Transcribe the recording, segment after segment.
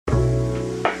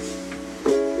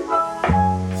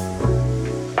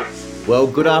Well,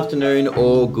 good afternoon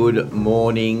or good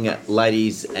morning,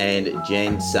 ladies and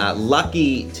gents.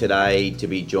 Lucky today to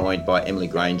be joined by Emily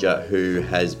Grainger, who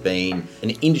has been an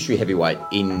industry heavyweight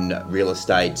in real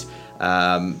estate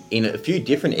in a few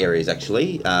different areas,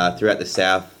 actually, throughout the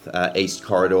south east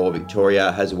corridor.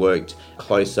 Victoria, has worked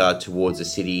closer towards the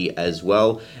city as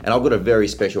well. And I've got a very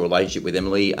special relationship with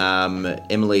Emily.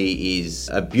 Emily is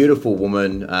a beautiful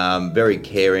woman, very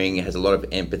caring, has a lot of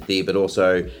empathy, but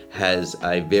also has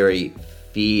a very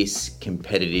fierce,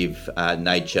 competitive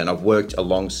nature. And I've worked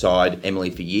alongside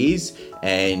Emily for years,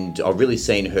 and I've really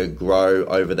seen her grow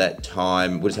over that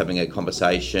time. We're just having a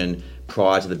conversation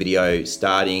prior to the video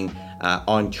starting,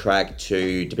 on track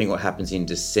to, depending on what happens in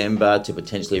December, to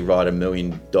potentially write $1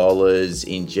 million in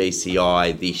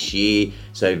GCI this year.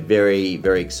 So very,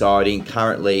 very exciting.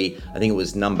 Currently, I think it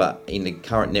was in the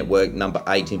current network, number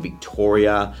 8 in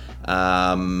Victoria.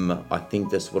 I think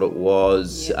that's what it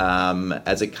was,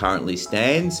 as it currently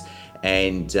stands.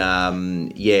 And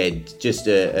just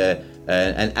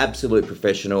an absolute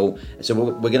professional. So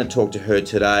we're going to talk to her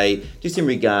today just in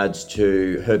regards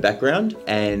to her background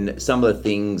and some of the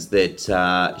things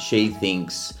that she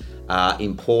thinks are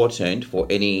important for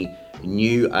any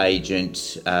new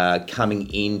agent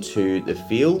coming into the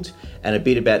field, and a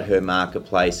bit about her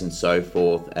marketplace and so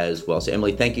forth as well. So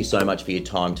Emily, thank you so much for your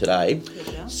time today.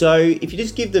 So if you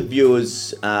just give the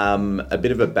viewers a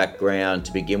bit of a background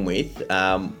to begin with,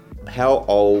 how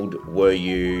old were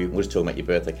you? We're just talking about your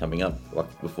birthday coming up,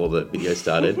 like before the video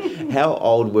started. How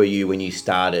old were you when you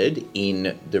started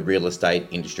in the real estate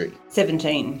industry?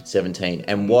 17. 17.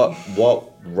 And what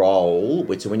role?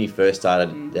 So when you first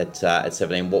started at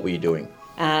 17, what were you doing?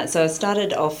 So I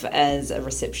started off as a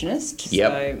receptionist.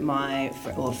 Yep. So my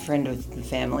friend of the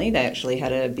family, they actually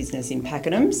had a business in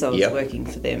Pakenham, so I was working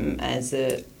for them as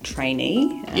a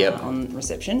trainee on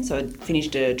reception. So I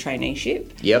finished a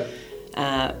traineeship. Yep.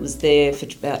 Was there for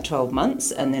about 12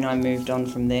 months, and then I moved on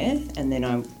from there, and then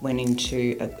I went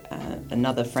into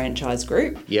another franchise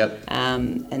group. Yep.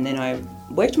 And then I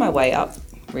worked my way up,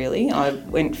 really. I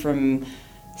went from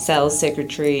sales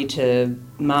secretary to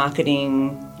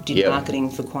marketing, did marketing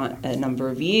for quite a number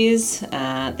of years,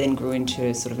 then grew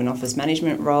into sort of an office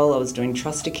management role. I was doing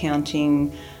trust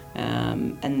accounting,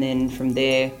 and then from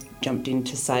there jumped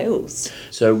into sales.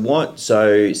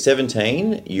 So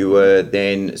 17, you were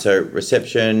then, so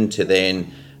reception to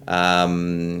then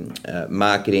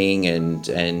marketing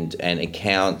and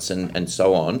accounts and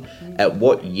so on. At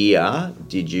what year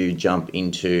did you jump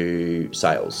into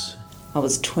sales? I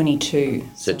was 22.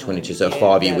 So 22, so a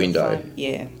 5-year window.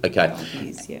 Okay. 5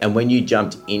 years, And when you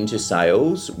jumped into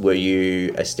sales, were you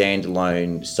a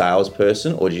standalone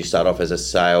salesperson, or did you start off as a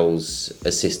sales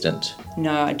assistant?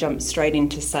 No, I jumped straight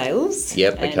into sales.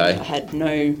 Yep, okay. I had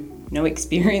no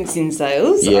experience in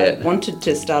sales. Yeah. I wanted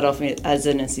to start off as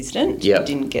an assistant. Yep.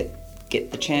 Didn't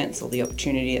get the chance or the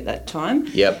opportunity at that time.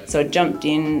 Yep. So I jumped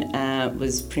in,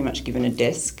 was pretty much given a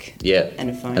desk and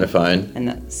a phone. And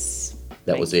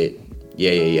that was it.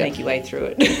 Yeah. Make your way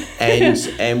through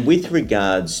it. and with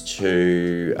regards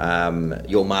to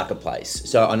your marketplace,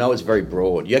 so I know it's very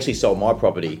broad. You actually sold my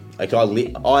property. Like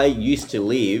I used to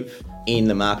live in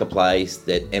the marketplace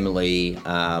that Emily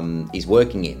is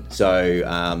working in. So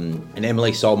and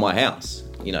Emily sold my house.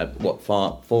 3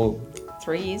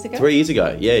 years ago. 3 years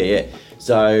ago. Yeah.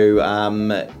 So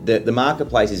the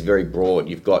marketplace is very broad.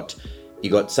 You've got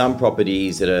some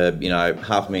properties that are,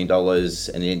 $500,000,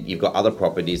 and then you've got other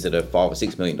properties that are $5 or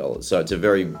 $6 million. So it's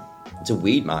a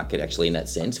weird market actually in that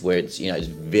sense, where it's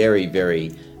very,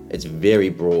 very, it's very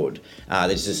broad.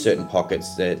 There's just certain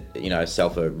pockets that sell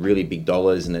for really big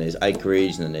dollars, and then there's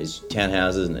acreage, and then there's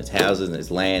townhouses, and there's houses, and there's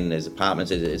land, and there's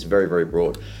apartments. It's very, very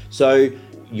broad. So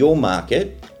your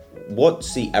market,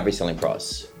 what's the average selling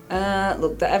price?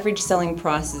 Look, the average selling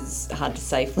price is hard to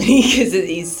say because it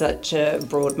is such a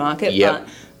broad market. Yep.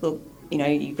 But look,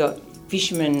 you've got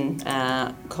fishermen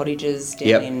cottages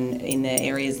down in the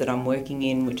areas that I'm working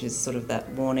in, which is sort of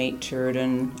that Warneet,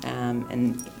 Turadin,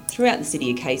 and throughout the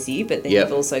city of Casey. But then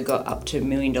you've also got up to $1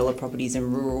 million properties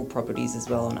and rural properties as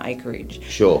well on acreage.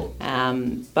 Sure.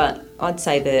 But I'd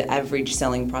say the average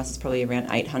selling price is probably around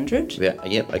 $800. Yeah.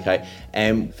 Yep. Okay.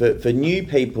 And for new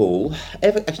people,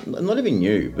 actually, not even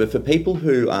new, but for people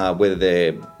who are, whether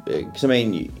they're, because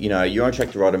you're on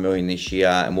track to write $1 million this year,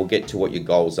 and we'll get to what your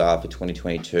goals are for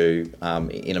 2022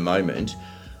 in a moment.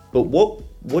 But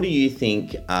what do you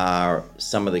think are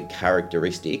some of the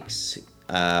characteristics?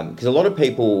 Because a lot of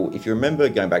people, if you remember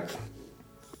going back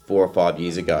 4 or 5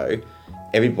 years ago,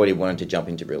 everybody wanted to jump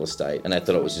into real estate, and they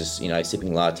thought it was just,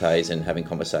 sipping lattes and having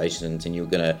conversations, and you were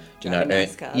going to,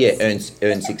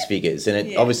 earn six figures. And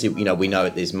it, obviously, we know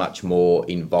that there's much more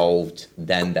involved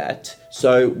than that.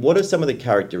 So what are some of the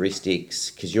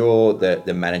characteristics, because you're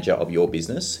the manager of your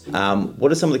business,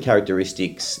 what are some of the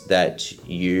characteristics that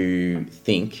you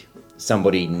think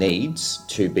somebody needs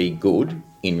to be good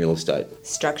in real estate?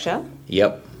 Structure.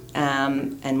 Yep.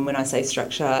 And when I say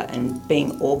structure, and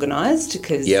being organised,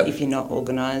 because if you're not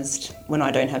organised, when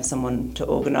I don't have someone to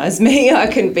organise me, I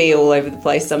can be all over the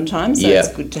place sometimes. So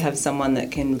it's good to have someone that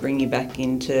can bring you back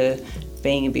into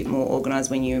being a bit more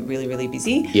organised when you're really, really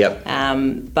busy. Yep.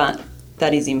 But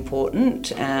that is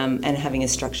important, and having a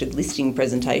structured listing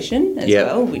presentation as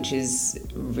well, which is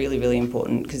really, really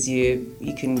important, because you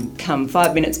can come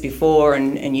 5 minutes before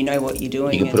and you know what you're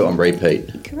doing. You can put it on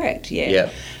repeat. Correct,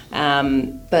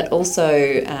 but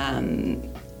also,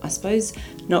 I suppose,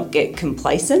 not get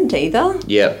complacent either.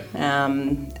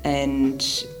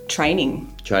 And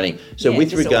training. So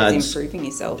with regards improving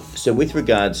yourself. So with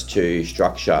regards to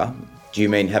structure, do you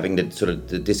mean having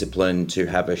the discipline to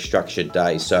have a structured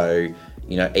day? So,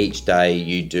 each day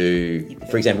you do,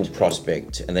 for example,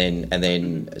 prospect, and I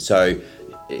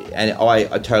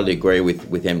totally agree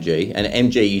with MG. And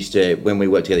MG used to, when we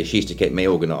worked together, she used to keep me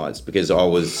organised, because I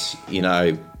was,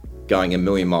 going a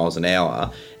million miles an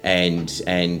hour, and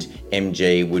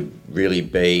MG would really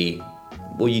be,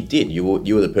 well,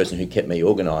 you were the person who kept me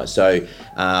organised. So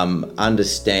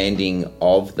understanding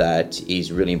of that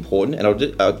is really important. And I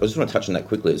just want to touch on that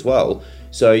quickly as well.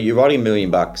 So you're writing $1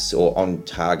 million, or on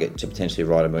target to potentially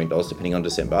write $1 million, depending on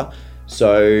December.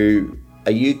 So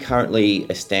are you currently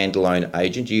a standalone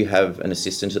agent? Do you have an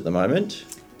assistant at the moment?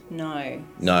 No.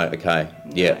 No, okay.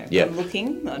 Yeah. I'm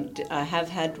looking. I have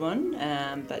had one,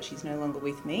 but she's no longer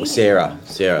with me. Well, Sarah.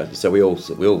 So we all worked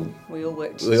together. We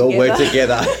all work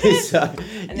together. So,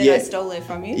 and then I stole her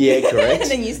from you. Yeah, correct.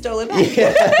 And then you stole her back.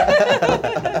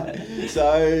 Yeah.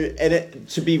 So,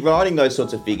 to be writing those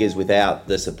sorts of figures without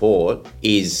the support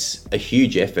is a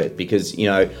huge effort, because,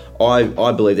 I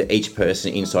believe that each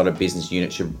person inside a business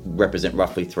unit should represent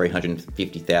roughly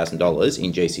 $350,000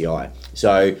 in GCI.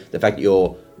 So the fact that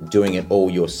you're doing it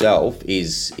all yourself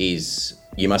is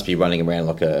you must be running around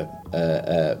like a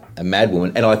mad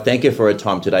woman. And I thank her for her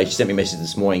time today. She sent me a message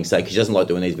this morning saying, because she doesn't like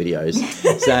doing these videos,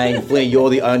 saying, Flynn,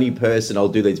 you're the only person I'll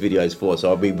do these videos for.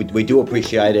 So we do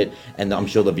appreciate it, and I'm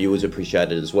sure the viewers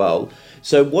appreciate it as well.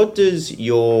 So what does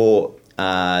your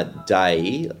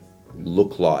day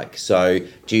look like? So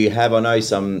do you have, I know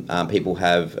some people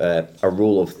have a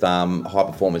rule of thumb, high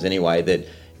performers anyway, that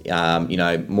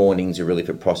mornings are really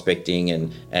for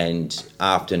prospecting, and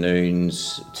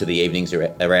afternoons to the evenings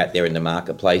are out there in the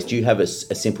marketplace. Do you have a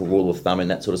simple rule of thumb in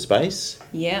that sort of space?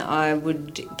 Yeah, I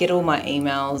would get all my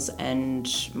emails and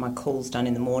my calls done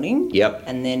in the morning. Yep.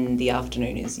 And then the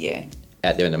afternoon is,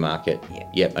 out there in the market. Yeah.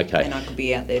 Yep, okay. And I could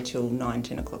be out there till 9,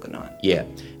 10 o'clock at night. Yeah.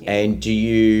 And do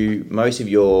you, most of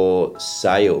your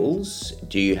sales,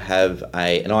 do you have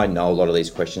and I know a lot of these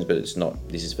questions, but it's not,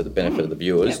 this is for the benefit of the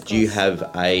viewers. Of do you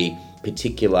have a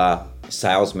particular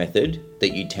sales method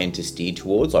that you tend to steer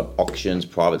towards, like auctions,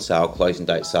 private sale, closing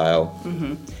date sale?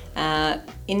 Mm-hmm.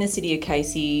 In the city of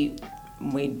Casey,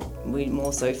 we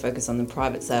more so focus on the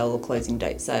private sale or closing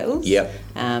date sales. Yep.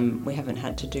 We haven't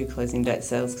had to do closing date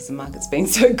sales because the market's been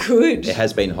so good. It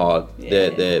has been hot.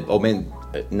 Yeah.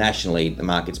 Nationally the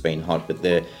market's been hot, but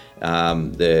the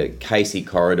Casey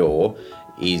corridor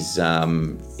is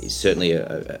certainly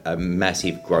a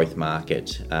massive growth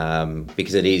market,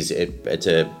 because it's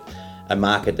a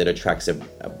market that attracts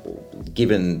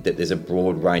given that there's a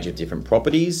broad range of different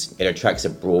properties, it attracts a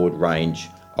broad range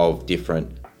of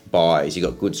different buyers. You've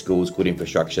got good schools, good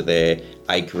infrastructure there,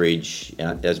 acreage,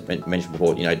 as mentioned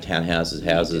before, townhouses,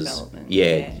 houses.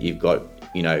 You've got,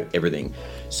 everything.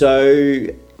 So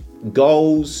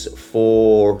goals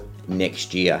for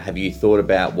next year. Have you thought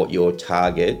about what your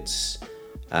targets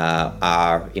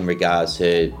are in regards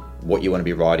to what you want to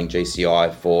be writing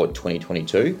GCI for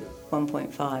 2022?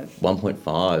 1.5.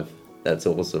 1.5. That's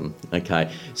awesome. Okay.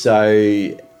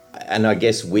 So, and I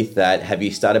guess with that, have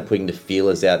you started putting the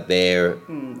feelers out there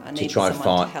to try and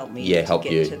find? To help me. Help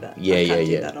you. To that. I can't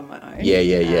do that on my own.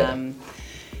 Yeah.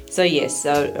 So yes,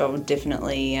 I would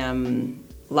definitely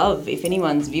love if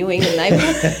anyone's viewing and they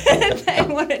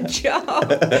want a job.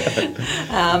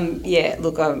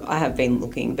 Look, I have been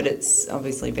looking, but it's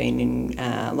obviously been in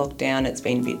lockdown. It's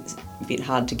been a bit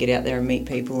hard to get out there and meet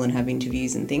people and have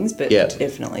interviews and things, but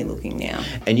definitely looking now.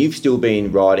 And you've still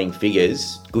been writing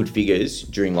good figures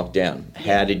during lockdown.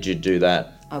 How did you do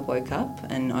that? I woke up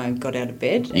and I got out of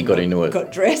bed. You got into it.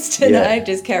 Got dressed and I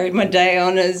just carried my day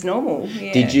on as normal.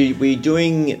 Yeah. Were you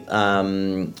doing,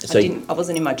 I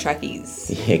wasn't in my trackies.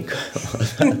 Yeah.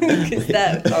 Because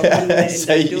that, I wouldn't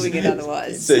end up doing it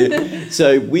otherwise.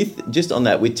 So with, just on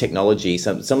that, with technology,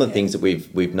 some of the things that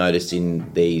we've noticed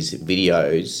in these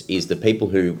videos is the people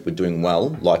who were doing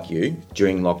well, like you,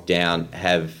 during lockdown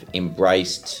have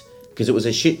embraced, because it was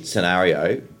a shit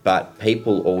scenario, but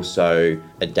people also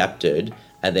adapted,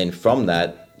 and then from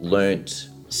that learnt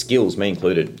skills, me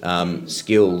included,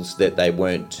 skills that they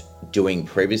weren't doing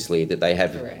previously, that they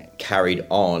have carried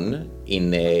on in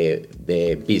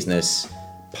their business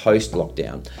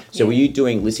post-lockdown. So were you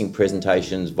doing listing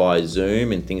presentations via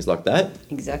Zoom and things like that?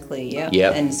 Exactly, yeah.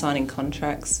 Yep. And signing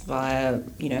contracts via,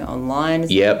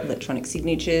 online, electronic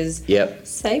signatures. Yep.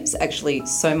 Saves actually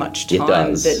so much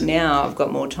time that now I've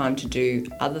got more time to do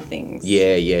other things.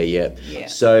 Yeah.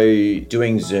 So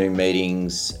doing Zoom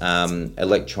meetings,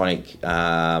 electronic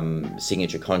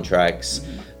signature contracts,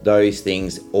 those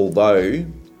things, although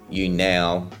you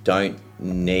now don't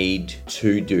need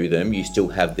to do them, you still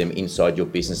have them inside your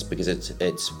business because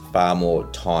it's far more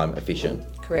time efficient.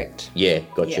 Correct. Yeah,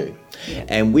 got you. Yeah.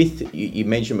 And with, you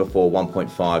mentioned before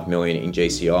 1.5 million in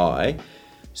GCI.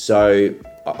 So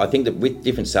I think that with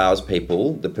different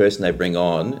salespeople, the person they bring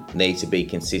on needs to be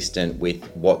consistent with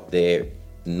what they're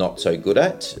not so good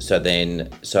at. So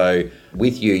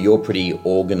with you're pretty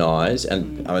organised,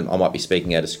 and I might be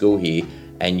speaking out of school here,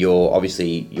 and you're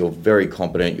very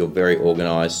competent, you're very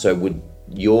organised. So would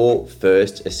your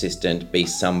first assistant be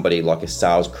somebody like a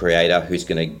sales creator who's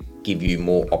going to give you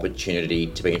more opportunity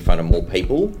to be in front of more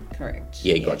people? Correct.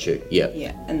 Yeah, got you. Yeah.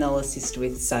 Yeah, and they'll assist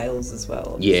with sales as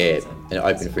well. Yeah, and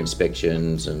open for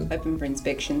inspections and... Open for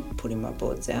inspection, putting my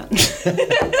boards out.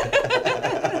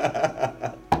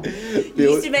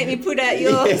 You used to make me put out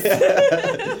yours.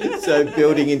 Yeah. So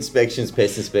building inspections,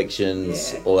 pest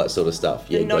inspections, all that sort of stuff.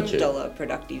 Yeah, the got you. non-dollar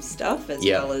productive stuff as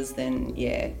well as then,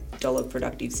 dollar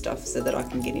productive stuff so that I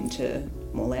can get into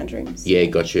more lounge rooms. Yeah,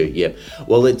 got you. Yeah.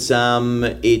 Well, it's and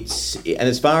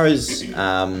as far as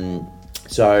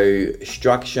so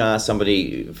structure,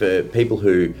 somebody for people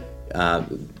who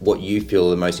what you feel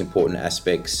are the most important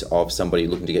aspects of somebody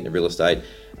looking to get into real estate.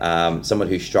 Someone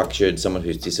who's structured, someone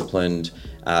who's disciplined,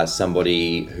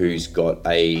 somebody who's got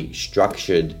a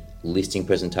structured listing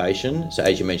presentation. So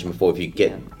as you mentioned before, if you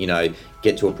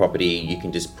get to a property, you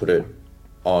can just put it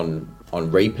on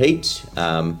repeat.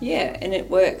 And it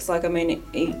works.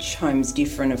 Each home's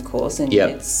different, of course, and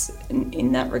it's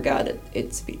in that regard,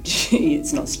 it's a bit,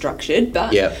 it's not structured,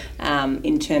 but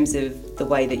in terms of the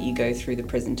way that you go through the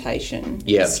presentation,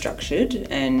 it's structured,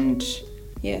 and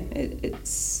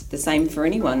it's the same for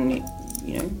anyone.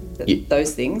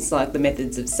 Those things like the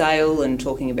methods of sale and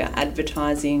talking about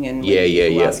advertising, and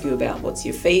people ask you about what's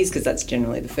your fees, because that's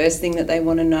generally the first thing that they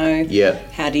want to know.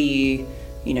 How do you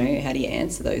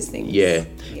answer those things?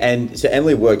 And so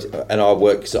Emily worked and I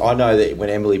worked, so I know that when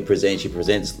Emily presents, she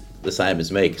presents the same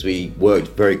as me, because we worked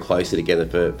very closely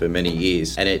together for many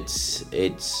years, and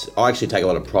I actually take a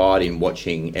lot of pride in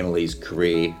watching Emily's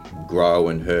career grow,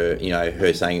 and her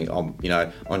saying I'm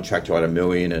on track to write 1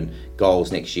 million and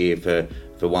goals next year for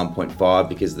 1.5,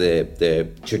 because the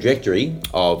trajectory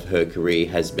of her career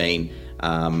has been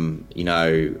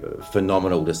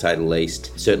phenomenal, to say the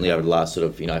least, certainly over the last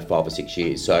 5 or 6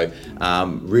 years. So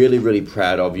really, really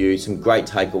proud of you. Some great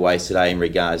takeaways today in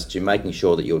regards to making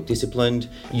sure that you're disciplined,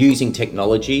 using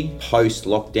technology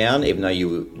post-lockdown, even though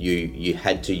you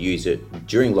had to use it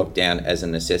during lockdown as a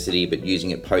necessity, but using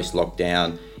it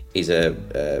post-lockdown is a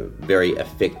very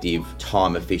effective,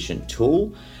 time-efficient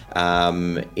tool.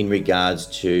 In regards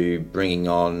to bringing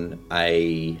on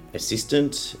a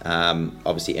assistant,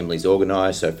 obviously Emily's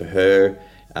organised, so for her,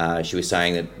 she was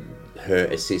saying that her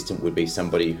assistant would be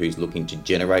somebody who's looking to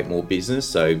generate more business,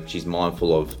 so she's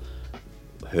mindful of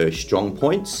her strong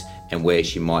points and where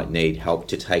she might need help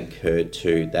to take her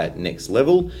to that next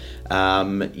level.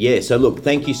 So look,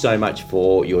 thank you so much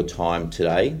for your time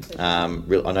today. I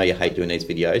know you hate doing these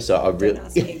videos, so I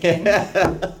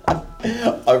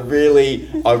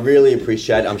really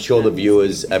appreciate it. I'm sure the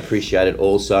viewers appreciate it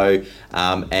also,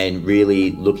 and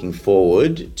really looking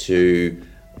forward to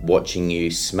watching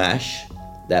you smash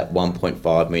that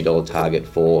 $1.5 million target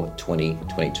for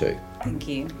 2022. Thank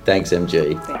you. Thanks,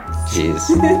 MG. Thanks.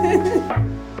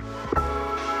 Cheers.